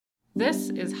This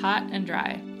is Hot and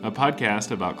Dry, a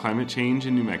podcast about climate change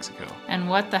in New Mexico. and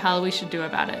what the hell we should do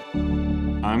about it.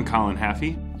 I'm Colin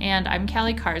Haffey. And I'm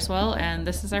Callie Carswell, and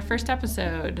this is our first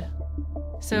episode.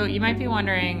 So you might be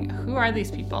wondering, who are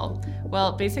these people?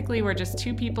 Well, basically, we're just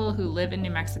two people who live in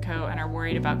New Mexico and are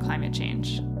worried about climate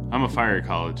change. I'm a fire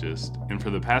ecologist, and for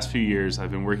the past few years,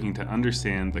 I've been working to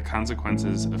understand the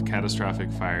consequences of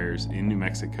catastrophic fires in New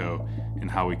Mexico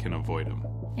and how we can avoid them.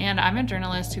 And I'm a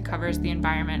journalist who covers the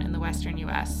environment in the western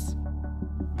U.S.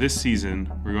 This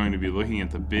season, we're going to be looking at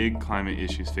the big climate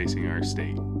issues facing our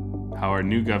state, how our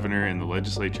new governor and the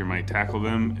legislature might tackle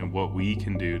them, and what we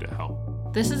can do to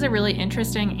help. This is a really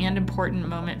interesting and important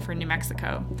moment for New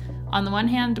Mexico. On the one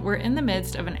hand, we're in the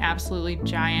midst of an absolutely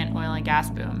giant oil and gas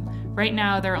boom. Right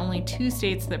now, there are only 2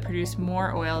 states that produce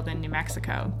more oil than New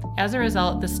Mexico. As a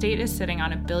result, the state is sitting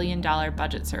on $1 billion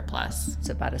budget surplus. It's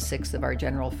about 1/6 of our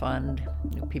general fund.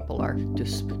 People are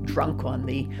just drunk on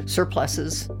the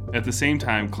surpluses. At the same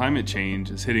time, climate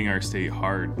change is hitting our state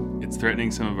hard. It's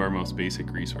threatening some of our most basic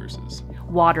resources.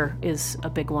 Water is a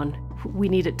big one. We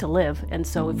need it to live, and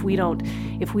so if we don't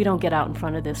get out in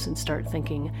front of this and start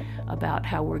thinking about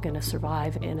how we're going to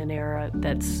survive in an era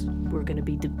we're going to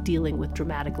be dealing with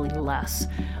dramatically less,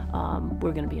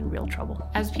 we're going to be in real trouble.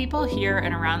 As people here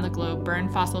and around the globe burn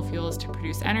fossil fuels to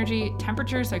produce energy,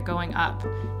 temperatures are going up.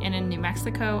 And in New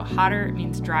Mexico, hotter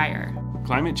means drier.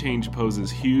 Climate change poses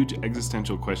huge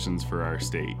existential questions for our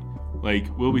state.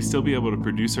 Like, will we still be able to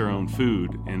produce our own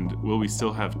food, and will we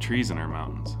still have trees in our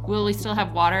mountains? Will we still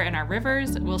have water in our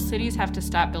rivers? Will cities have to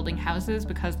stop building houses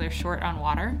because they're short on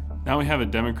water? Now we have a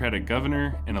Democratic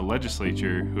governor and a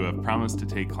legislature who have promised to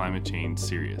take climate change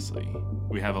seriously.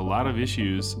 We have a lot of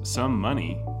issues, some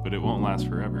money, but it won't last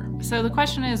forever. So the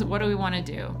question is, what do we want to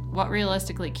do? What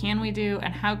realistically can we do,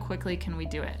 and how quickly can we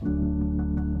do it?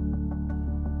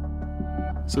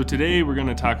 So today we're going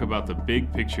to talk about the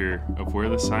big picture of where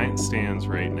the science stands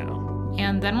right now.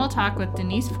 And then we'll talk with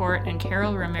Denise Fort and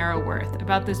Carol Romero Worth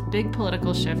about this big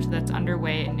political shift that's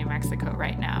underway in New Mexico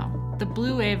right now. The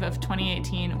blue wave of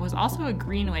 2018 was also a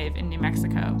green wave in New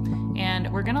Mexico, and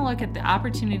we're going to look at the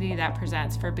opportunity that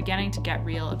presents for beginning to get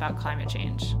real about climate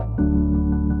change.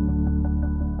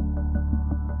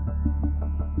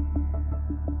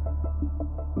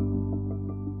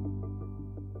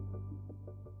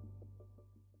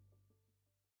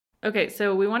 Okay,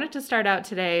 so we wanted to start out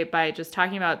today by just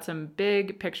talking about some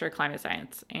big picture climate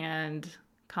science. And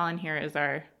Colin here is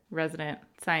our resident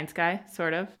science guy,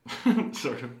 sort of.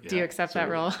 Sort of. Yeah, Do you accept that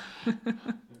role?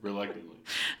 Reluctantly.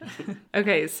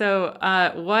 Okay, so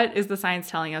what is the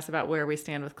science telling us about where we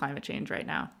stand with climate change right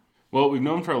now? Well, we've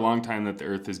known for a long time that the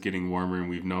Earth is getting warmer, and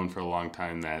we've known for a long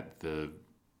time that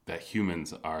that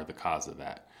humans are the cause of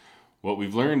that. What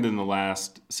we've learned in the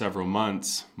last several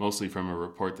months, mostly from a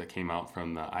report that came out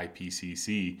from the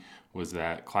IPCC, was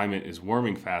that climate is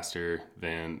warming faster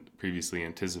than previously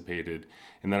anticipated,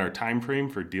 and that our time frame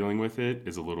for dealing with it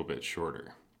is a little bit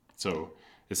shorter. So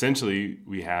essentially,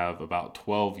 we have about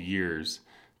 12 years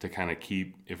to kind of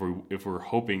keep, if we're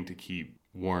hoping to keep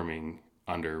warming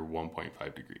under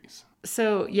 1.5 degrees.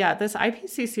 So yeah, this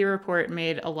IPCC report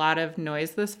made a lot of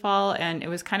noise this fall, and it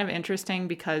was kind of interesting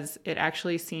because it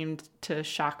actually seemed to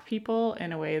shock people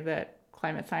in a way that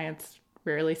climate science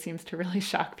rarely seems to really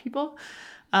shock people.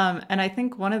 And I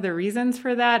think one of the reasons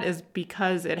for that is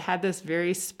because it had this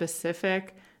very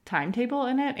specific timetable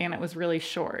in it, and it was really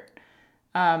short.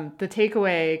 The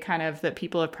takeaway kind of that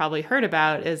people have probably heard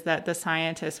about is that the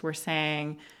scientists were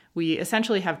saying we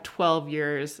essentially have 12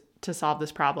 years to solve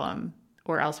this problem,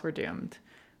 or else we're doomed,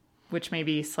 which may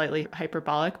be slightly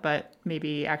hyperbolic, but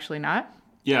maybe actually not.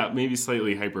 Yeah, maybe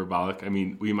slightly hyperbolic. I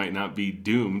mean, we might not be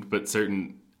doomed, but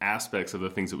certain aspects of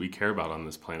the things that we care about on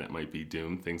this planet might be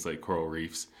doomed. Things like coral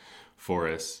reefs,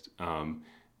 forests, and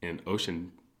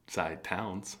oceanside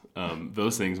towns.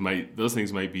 Those things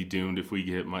might be doomed if we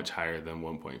get much higher than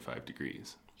 1.5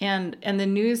 degrees. And the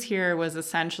news here was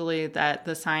essentially that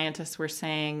the scientists were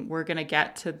saying we're going to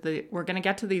get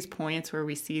to these points where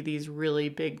we see these really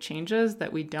big changes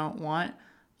that we don't want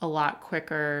a lot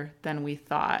quicker than we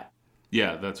thought.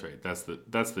 Yeah, that's right. That's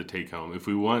the take home. If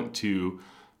we want to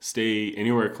stay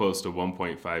anywhere close to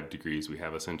 1.5 degrees, we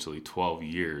have essentially 12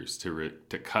 years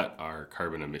to cut our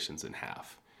carbon emissions in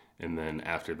half. And then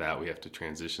after that, we have to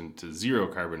transition to zero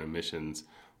carbon emissions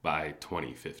by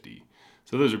 2050.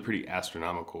 So those are pretty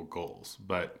astronomical goals,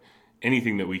 but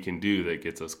anything that we can do that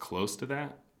gets us close to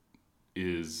that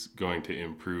is going to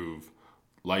improve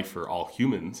life for all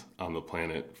humans on the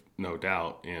planet, no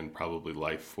doubt, and probably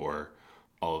life for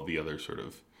all of the other sort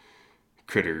of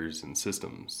critters and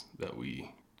systems that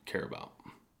we care about.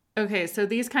 Okay, so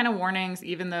these kind of warnings,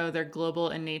 even though they're global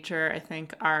in nature, I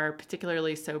think are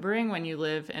particularly sobering when you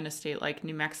live in a state like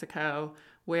New Mexico,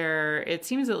 where it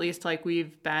seems at least like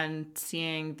we've been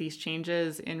seeing these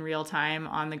changes in real time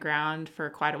on the ground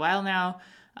for quite a while now.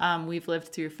 We've lived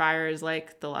through fires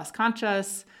like the Las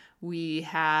Conchas. We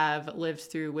have lived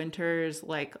through winters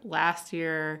like last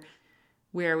year,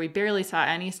 where we barely saw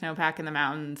any snowpack in the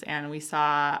mountains, and we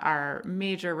saw our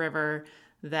major river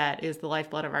that is the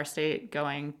lifeblood of our state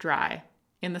going dry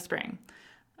in the spring.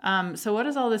 So what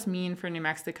does all this mean for New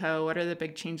Mexico? What are the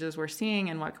big changes we're seeing,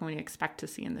 and what can we expect to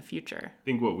see in the future? I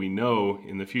think what we know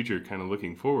in the future, kind of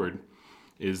looking forward,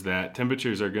 is that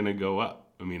temperatures are going to go up.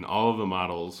 I mean, all of the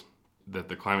models that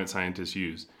the climate scientists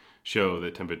use show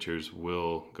that temperatures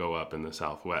will go up in the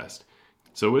Southwest.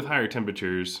 So with higher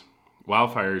temperatures,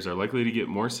 wildfires are likely to get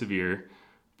more severe,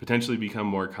 potentially become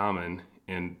more common,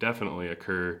 and definitely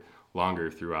occur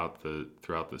longer throughout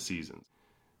the seasons.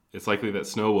 It's likely that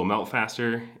snow will melt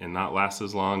faster and not last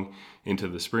as long into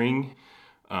the spring.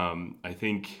 I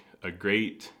think a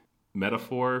great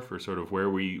metaphor for sort of where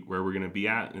we're going to be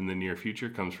at in the near future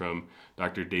comes from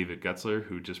Dr. David Gutzler,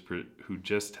 who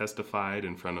just testified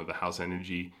in front of the House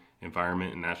Energy,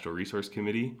 Environment, and Natural Resource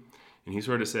Committee. And he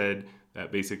sort of said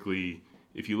that basically,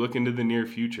 if you look into the near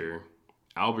future,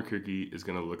 Albuquerque is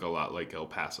going to look a lot like El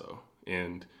Paso.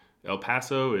 And El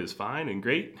Paso is fine and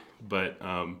great, but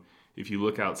if you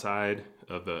look outside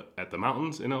at the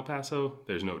mountains in El Paso,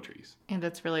 there's no trees. And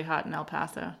it's really hot in El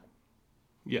Paso.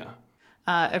 Yeah.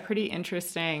 A pretty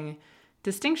interesting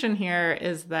distinction here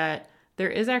is that there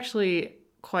is actually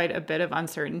quite a bit of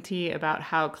uncertainty about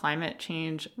how climate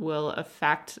change will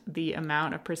affect the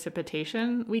amount of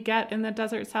precipitation we get in the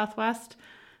desert Southwest.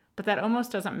 But that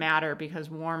almost doesn't matter because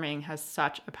warming has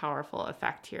such a powerful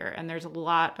effect here. And there's a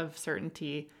lot of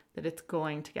certainty that it's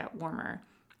going to get warmer.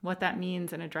 What that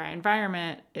means in a dry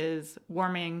environment is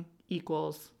warming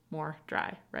equals more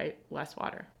dry, right? Less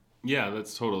water. Yeah,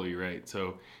 that's totally right.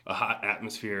 So a hot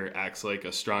atmosphere acts like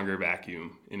a stronger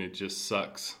vacuum, and it just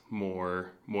sucks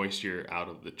more moisture out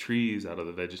of the trees, out of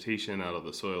the vegetation, out of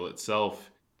the soil itself.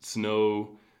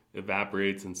 Snow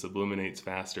evaporates and sublimates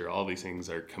faster. All these things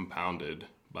are compounded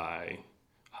by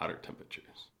hotter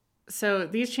temperatures. So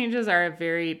these changes are a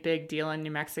very big deal in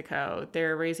New Mexico.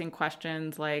 They're raising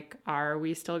questions like, are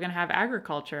we still going to have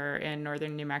agriculture in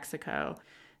northern New Mexico?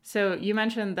 So you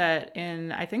mentioned that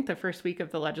in, I think, the first week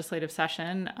of the legislative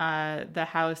session, the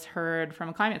House heard from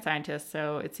a climate scientist.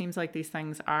 So it seems like these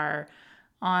things are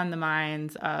on the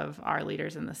minds of our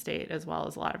leaders in the state, as well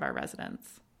as a lot of our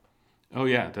residents. Oh,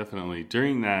 yeah, definitely.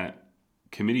 During that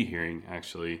committee hearing,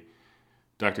 actually,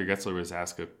 Dr. Gutzler was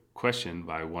asked a question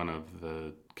by one of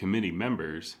the committee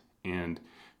members, and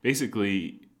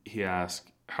basically he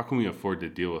asked, how can we afford to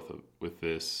deal with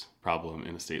this problem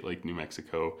in a state like New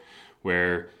Mexico,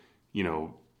 where, you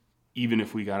know, even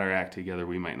if we got our act together,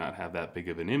 we might not have that big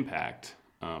of an impact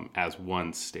as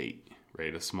one state,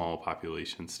 right? A small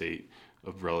population state,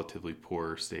 a relatively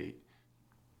poor state.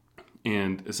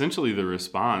 And essentially the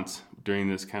response during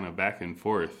this kind of back and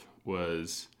forth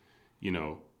was, you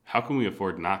know, how can we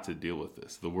afford not to deal with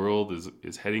this? The world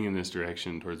is heading in this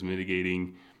direction towards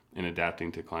mitigating and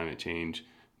adapting to climate change.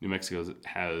 New Mexico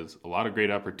has a lot of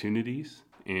great opportunities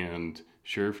and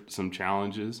sure, some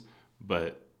challenges,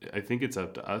 but I think it's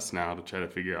up to us now to try to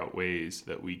figure out ways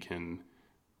that we can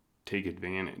take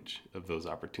advantage of those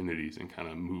opportunities and kind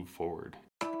of move forward.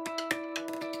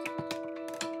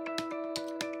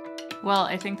 Well,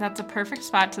 I think that's a perfect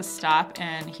spot to stop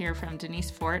and hear from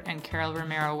Denise Fort and Carol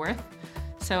Romero Worth.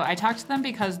 So I talked to them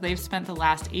because they've spent the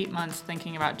last 8 months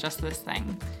thinking about just this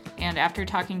thing. And after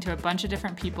talking to a bunch of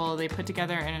different people, they put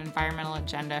together an environmental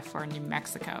agenda for New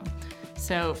Mexico.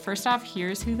 So first off,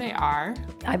 here's who they are.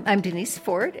 I'm Denise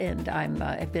Fort, and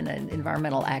I've been an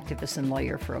environmental activist and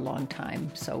lawyer for a long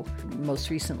time. So most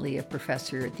recently a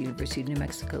professor at the University of New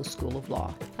Mexico School of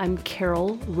Law. I'm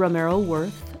Carol Romero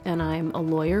Worth, and I'm a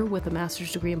lawyer with a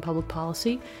master's degree in public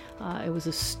policy. I was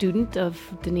a student of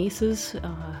Denise's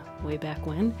way back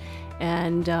when,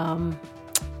 and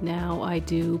now I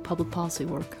do public policy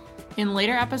work. In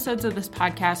later episodes of this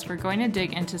podcast, we're going to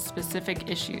dig into specific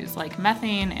issues like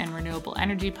methane and renewable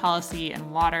energy policy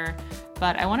and water,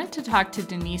 but I wanted to talk to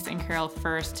Denise and Carol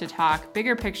first to talk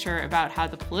bigger picture about how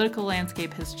the political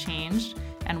landscape has changed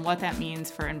and what that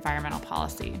means for environmental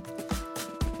policy.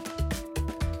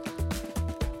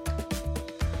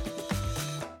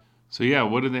 So yeah,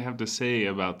 what do they have to say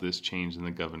about this change in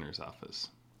the governor's office?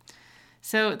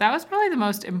 So that was probably the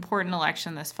most important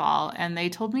election this fall, and they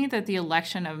told me that the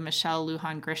election of Michelle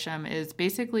Lujan Grisham is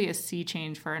basically a sea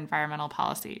change for environmental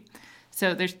policy.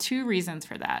 So there's two reasons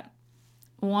for that.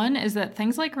 One is that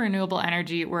things like renewable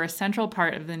energy were a central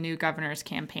part of the new governor's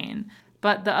campaign.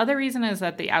 But the other reason is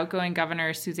that the outgoing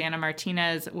governor, Susana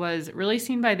Martinez, was really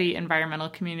seen by the environmental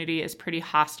community as pretty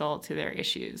hostile to their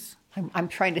issues. I'm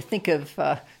trying to think of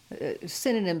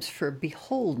synonyms for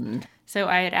beholden. So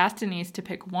I had asked Denise to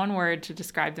pick one word to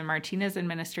describe the Martinez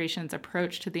administration's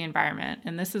approach to the environment,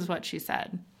 and this is what she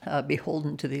said.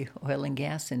 Beholden to the oil and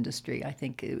gas industry, I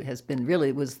think it has been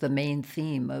really was the main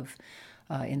theme of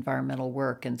environmental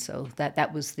work. And so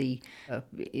that was the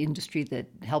industry that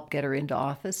helped get her into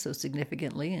office so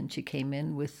significantly. And she came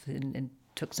in with and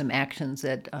took some actions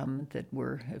that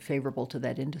were favorable to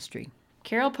that industry.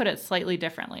 Carol put it slightly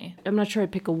differently. I'm not sure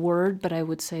I'd pick a word, but I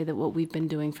would say that what we've been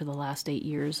doing for the last 8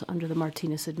 years under the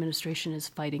Martinez administration is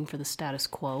fighting for the status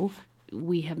quo.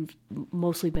 We have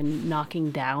mostly been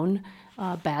knocking down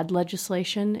bad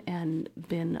legislation and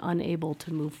been unable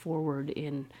to move forward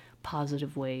in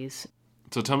positive ways.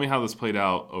 So tell me how this played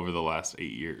out over the last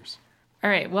 8 years. All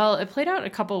right, well, it played out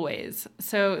a couple ways.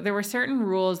 So there were certain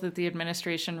rules that the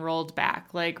administration rolled back,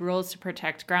 like rules to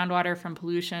protect groundwater from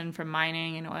pollution from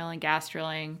mining and oil and gas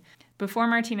drilling. Before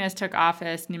Martinez took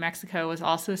office, New Mexico was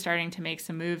also starting to make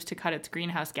some moves to cut its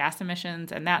greenhouse gas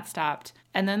emissions, and that stopped.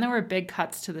 And then there were big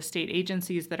cuts to the state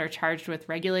agencies that are charged with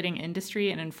regulating industry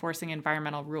and enforcing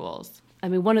environmental rules. I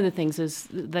mean, one of the things is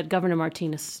that Governor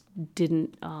Martinez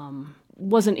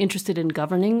wasn't interested in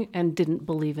governing and didn't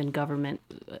believe in government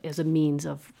as a means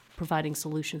of providing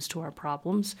solutions to our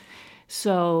problems.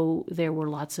 So there were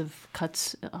lots of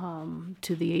cuts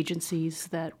to the agencies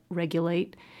that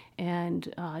regulate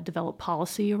and develop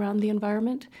policy around the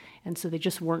environment. And so they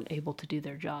just weren't able to do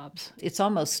their jobs. It's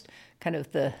almost kind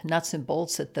of the nuts and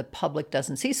bolts that the public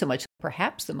doesn't see so much.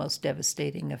 Perhaps the most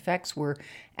devastating effects were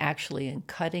actually in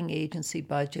cutting agency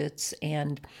budgets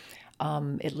and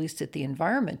at least at the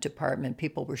Environment Department,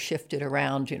 people were shifted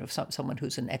around. Someone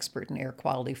who's an expert in air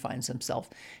quality finds himself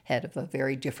head of a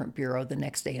very different bureau the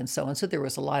next day and so on. So there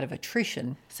was a lot of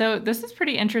attrition. So this is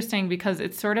pretty interesting because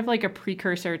it's sort of like a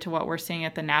precursor to what we're seeing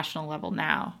at the national level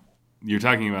now. You're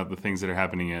talking about the things that are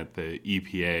happening at the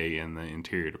EPA and the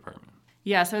Interior Department.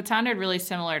 Yeah, so it sounded really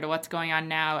similar to what's going on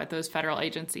now at those federal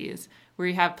agencies, where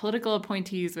you have political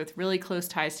appointees with really close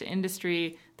ties to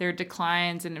industry, there are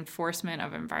declines in enforcement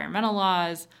of environmental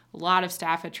laws, a lot of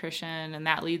staff attrition, and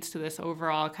that leads to this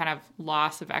overall kind of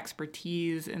loss of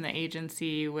expertise in the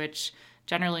agency, which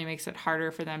generally makes it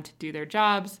harder for them to do their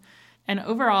jobs. And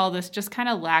overall, this just kind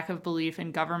of lack of belief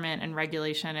in government and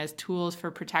regulation as tools for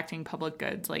protecting public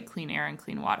goods like clean air and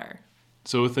clean water.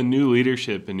 So with the new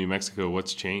leadership in New Mexico,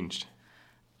 what's changed?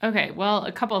 Okay, well,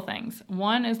 a couple of things.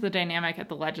 One is the dynamic at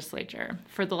the legislature.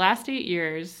 For the last 8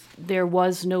 years, there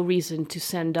was no reason to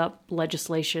send up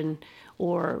legislation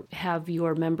or have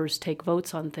your members take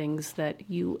votes on things that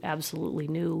you absolutely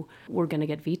knew were going to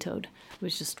get vetoed. It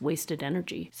was just wasted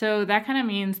energy. So that kind of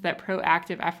means that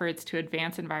proactive efforts to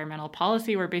advance environmental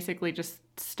policy were basically just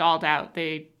stalled out.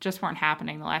 They just weren't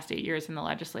happening the last 8 years in the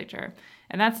legislature.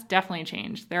 And that's definitely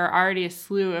changed. There are already a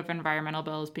slew of environmental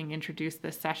bills being introduced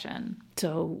this session.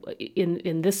 So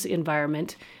in this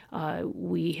environment,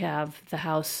 we have the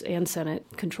House and Senate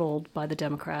controlled by the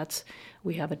Democrats.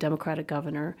 We have a Democratic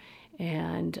governor.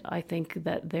 And I think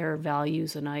that their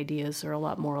values and ideas are a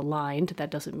lot more aligned.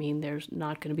 That doesn't mean there's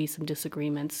not going to be some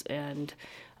disagreements and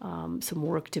some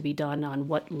work to be done on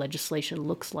what legislation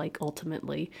looks like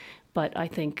ultimately. But I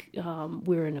think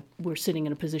we're sitting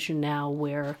in a position now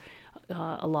where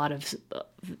a lot of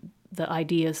the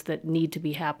ideas that need to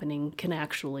be happening can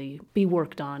actually be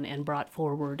worked on and brought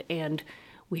forward, and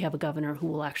we have a governor who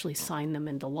will actually sign them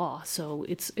into law. So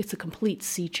it's a complete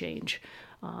sea change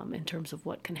in terms of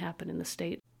what can happen in the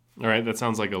state. All right, that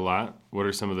sounds like a lot. What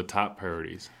are some of the top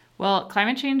priorities? Well,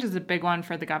 climate change is a big one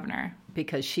for the governor.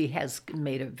 Because she has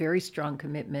made a very strong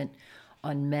commitment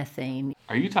on methane.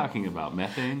 Are you talking about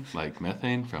methane, like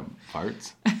methane from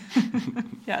farts?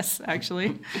 Yes,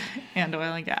 actually, and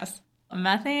oil and gas.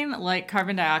 Methane, like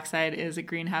carbon dioxide, is a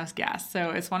greenhouse gas,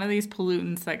 so it's one of these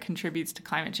pollutants that contributes to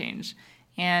climate change.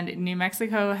 And New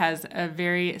Mexico has a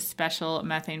very special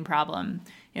methane problem.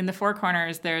 In the Four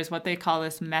Corners, there's what they call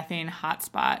this methane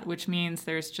hotspot, which means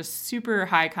there's just super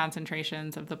high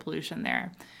concentrations of the pollution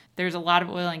there. There's a lot of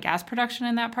oil and gas production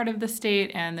in that part of the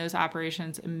state, and those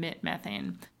operations emit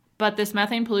methane. But this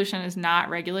methane pollution is not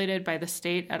regulated by the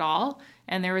state at all,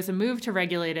 and there was a move to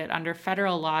regulate it under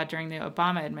federal law during the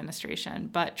Obama administration.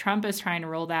 But Trump is trying to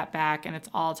roll that back, and it's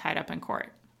all tied up in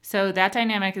court. So that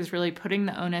dynamic is really putting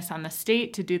the onus on the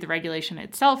state to do the regulation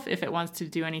itself if it wants to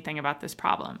do anything about this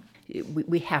problem.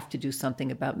 We have to do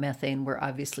something about methane. We're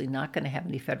obviously not going to have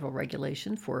any federal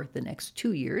regulation for the next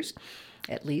 2 years.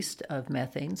 at least, of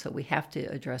methane. So we have to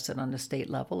address it on the state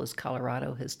level, as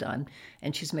Colorado has done.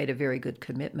 And she's made a very good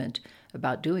commitment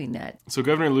about doing that. So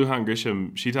Governor Lujan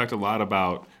Grisham, she talked a lot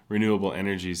about renewable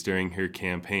energies during her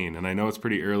campaign. And I know it's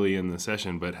pretty early in the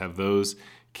session, but have those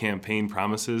campaign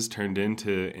promises turned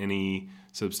into any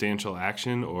substantial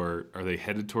action, or are they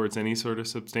headed towards any sort of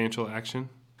substantial action?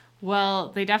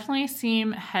 Well, they definitely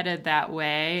seem headed that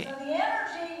way. So the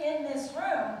energy in this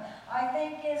room, I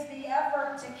think, is the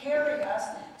effort to carry us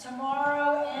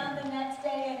tomorrow and the next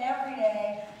day and every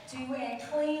day to a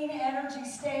clean energy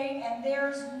state, and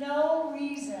there's no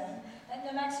reason that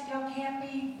New Mexico can't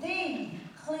be the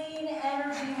clean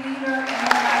energy leader in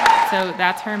the world. So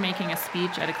that's her making a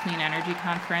speech at a clean energy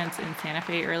conference in Santa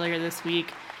Fe earlier this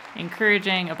week,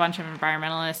 encouraging a bunch of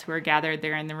environmentalists who are gathered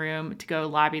there in the room to go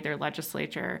lobby their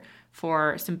legislature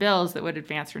for some bills that would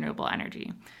advance renewable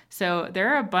energy. So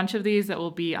there are a bunch of these that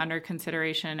will be under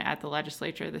consideration at the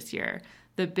legislature this year.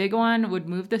 The big one would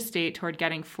move the state toward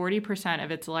getting 40%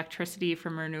 of its electricity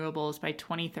from renewables by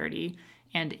 2030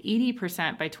 and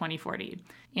 80% by 2040.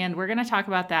 And we're going to talk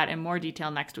about that in more detail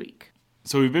next week.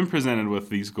 So we've been presented with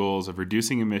these goals of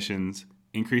reducing emissions,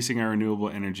 increasing our renewable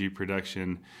energy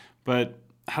production, but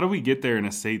how do we get there in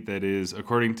a state that is,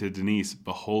 according to Denise,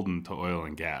 beholden to oil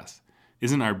and gas?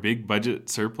 Isn't our big budget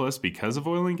surplus because of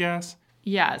oil and gas?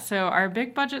 Yeah, so our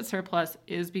big budget surplus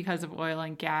is because of oil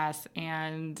and gas,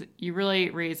 and you really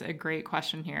raise a great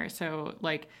question here. So,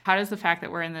 how does the fact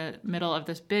that we're in the middle of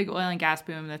this big oil and gas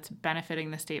boom that's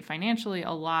benefiting the state financially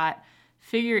a lot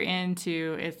figure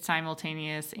into its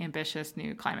simultaneous ambitious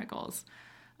new climate goals?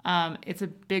 It's a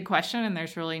big question, and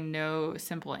there's really no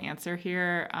simple answer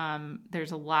here.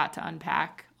 There's a lot to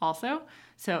unpack also.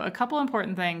 So a couple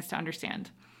important things to understand.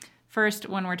 First,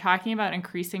 when we're talking about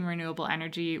increasing renewable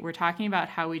energy, we're talking about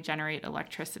how we generate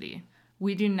electricity.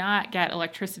 We do not get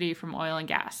electricity from oil and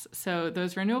gas. So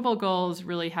those renewable goals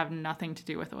really have nothing to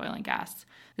do with oil and gas.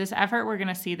 This effort we're going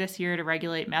to see this year to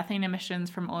regulate methane emissions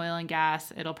from oil and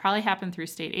gas, it'll probably happen through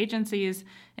state agencies,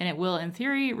 and it will, in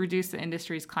theory, reduce the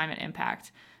industry's climate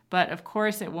impact. But of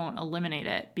course, it won't eliminate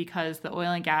it because the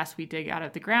oil and gas we dig out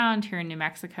of the ground here in New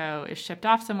Mexico is shipped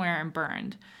off somewhere and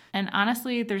burned. And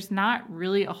honestly, there's not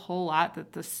really a whole lot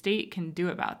that the state can do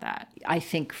about that. I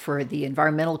think for the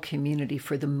environmental community,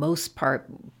 for the most part,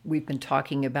 we've been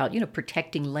talking about,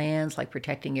 protecting lands, like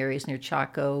protecting areas near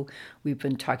Chaco. We've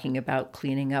been talking about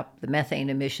cleaning up the methane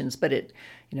emissions. But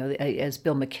as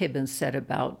Bill McKibben said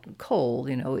about coal,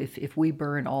 if we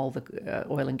burn all the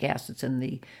oil and gas that's in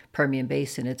the Permian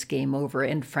Basin, it's game over.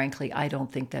 And frankly, I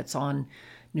don't think that's on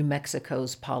New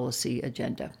Mexico's policy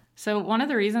agenda. So one of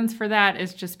the reasons for that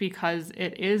is just because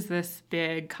it is this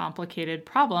big, complicated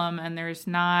problem, and there's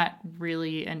not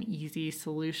really an easy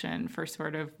solution for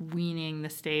sort of weaning the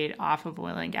state off of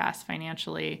oil and gas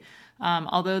financially.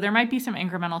 Although there might be some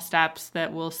incremental steps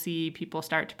that we'll see people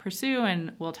start to pursue,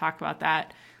 and we'll talk about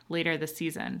that later this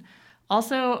season.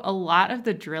 Also, a lot of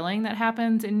the drilling that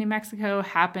happens in New Mexico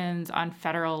happens on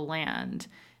federal land,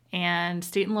 and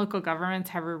state and local governments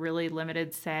have a really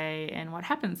limited say in what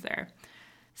happens there.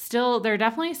 Still, there are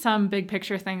definitely some big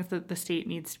picture things that the state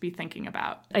needs to be thinking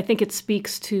about. I think it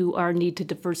speaks to our need to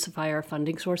diversify our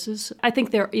funding sources. I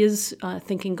think there is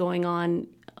thinking going on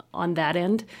that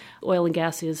end. Oil and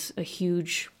gas is a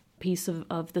huge piece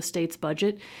of the state's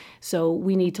budget, so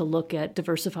we need to look at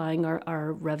diversifying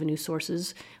our revenue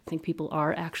sources. I think people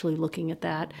are actually looking at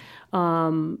that.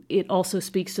 It also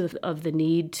speaks of the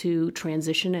need to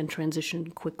transition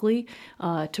quickly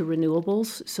to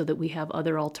renewables so that we have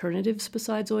other alternatives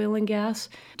besides oil and gas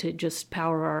to just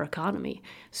power our economy.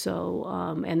 So,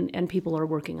 and people are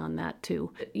working on that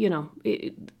too.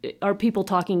 Are people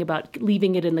talking about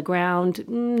leaving it in the ground?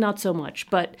 Not so much,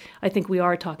 but I think we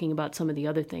are talking about some of the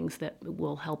other things that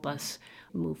will help us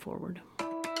move forward.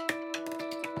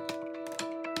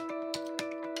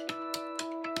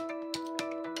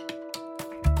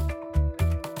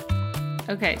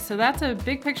 Okay, so that's a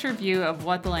big picture view of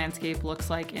what the landscape looks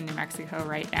like in New Mexico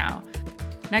right now.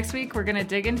 Next week, we're going to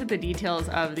dig into the details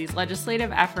of these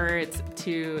legislative efforts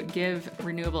to give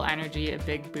renewable energy a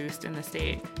big boost in the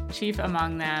state. Chief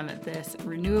among them, this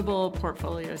renewable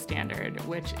portfolio standard,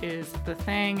 which is the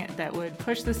thing that would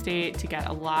push the state to get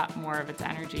a lot more of its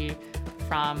energy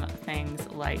from things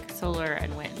like solar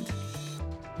and wind.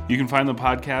 You can find the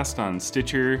podcast on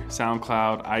Stitcher,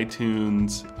 SoundCloud,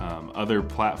 iTunes, other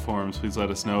platforms. Please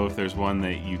let us know if there's one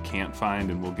that you can't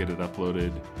find, and we'll get it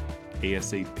uploaded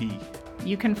ASAP.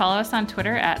 You can follow us on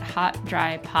Twitter at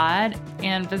HotDryPod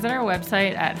and visit our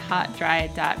website at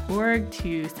hotdry.org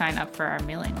to sign up for our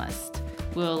mailing list.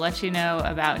 We'll let you know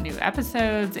about new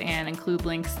episodes and include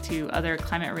links to other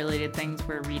climate-related things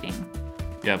we're reading.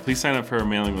 Yeah, please sign up for our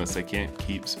mailing list. I can't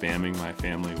keep spamming my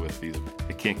family with these.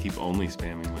 I can't keep only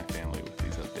spamming my family with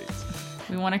these updates.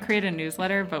 We want to create a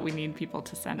newsletter, but we need people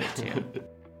to send it to.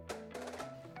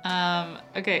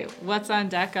 Okay, what's on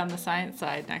deck on the science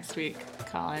side next week,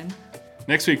 Colin?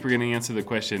 Next week, we're going to answer the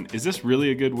question, is this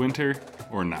really a good winter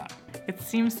or not? It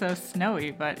seems so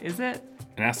snowy, but is it?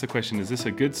 And ask the question, is this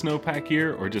a good snowpack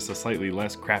year or just a slightly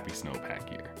less crappy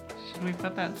snowpack year? Should we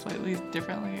put that slightly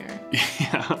differently? Or?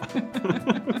 Yeah.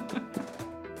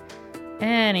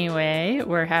 Anyway,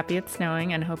 we're happy it's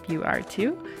snowing and hope you are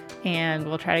too. And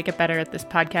we'll try to get better at this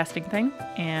podcasting thing.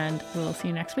 And we'll see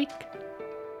you next week.